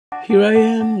Here I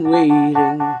am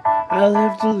waiting, I'll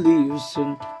have to leave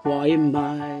soon. Why am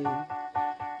I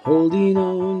holding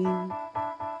on?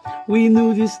 We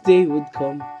knew this day would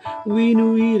come, we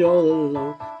knew it all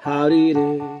along. How did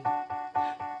it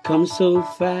come so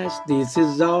fast? This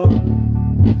is our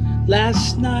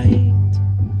last night,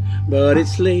 but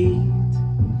it's late,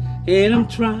 and I'm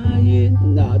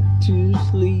trying not to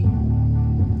sleep.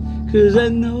 'Cause I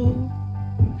know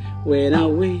when I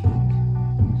wake,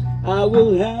 I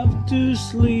will have to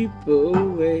sleep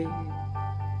away.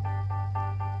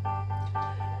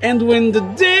 And when the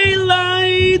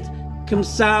daylight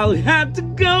comes, I'll have to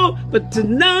go. But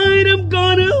tonight I'm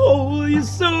gonna hold you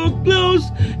so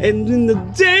close. And in the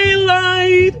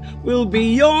daylight we'll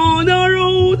be on our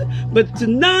own. But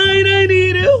tonight I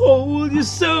need to hold you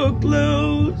so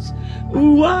close.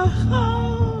 Ooh,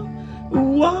 ah,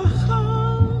 ooh, ah,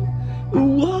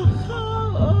 ooh, ah.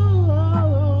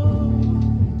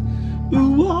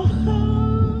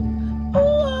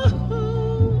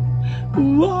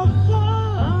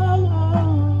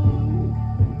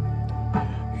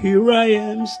 Here I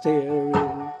am staring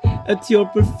at your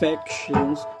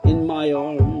perfections in my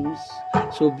arms,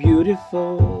 so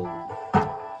beautiful.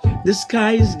 The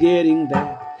sky is getting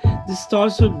back, the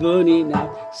stars are burning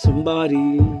out.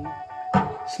 Somebody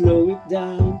slow it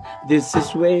down, this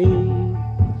is way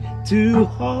too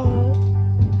hard.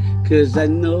 'Cause I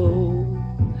know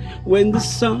when the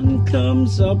sun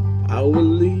comes up, I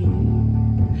will leave.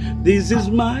 This is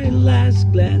my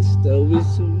last glance, though it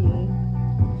soon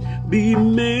be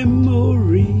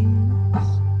memories.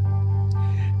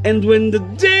 And when the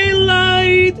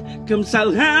daylight comes,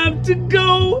 I'll have to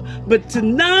go. But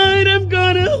tonight I'm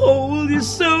gonna hold you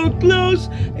so close.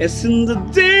 As in the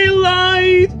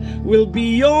daylight we'll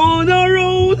be on our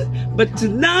own. But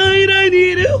tonight I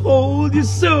need to hold you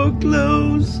so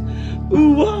close.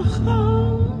 Ooh, ah,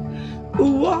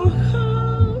 ooh, ah,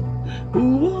 ooh, ah,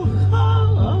 ooh,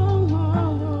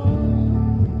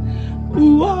 ah,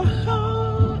 ooh, ah.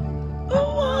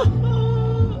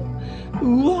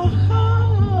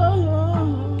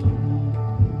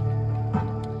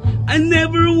 I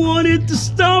never wanted to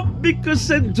stop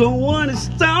because I don't want to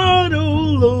start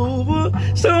all over,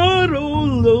 start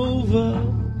all over.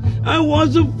 I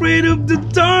was afraid of the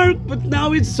dark, but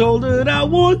now it's all that I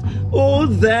want, all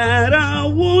that I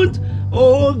want,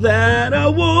 all that I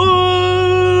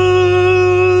want.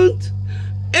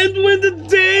 And when the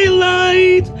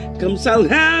daylight comes, I'll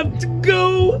have to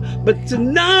go. But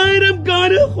tonight I'm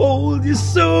gonna hold you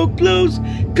so close.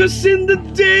 'Cause in the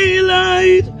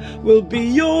daylight we'll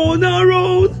be on our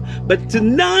own. But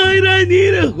tonight I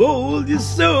need to hold you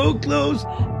so close.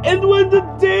 And when the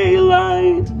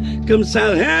daylight comes,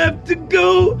 I'll have to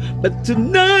go. But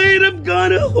tonight I'm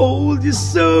gonna hold you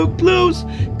so close.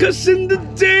 'Cause in the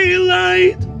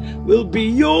daylight we'll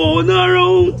be on our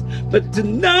own. But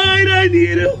tonight I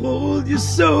need to hold you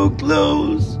so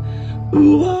close.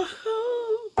 Ooh, ah,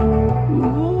 ooh,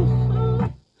 ah,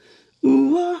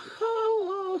 ooh, ah,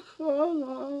 ooh,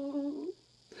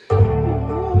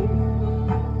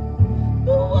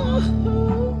 ah,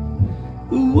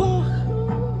 ooh, ah.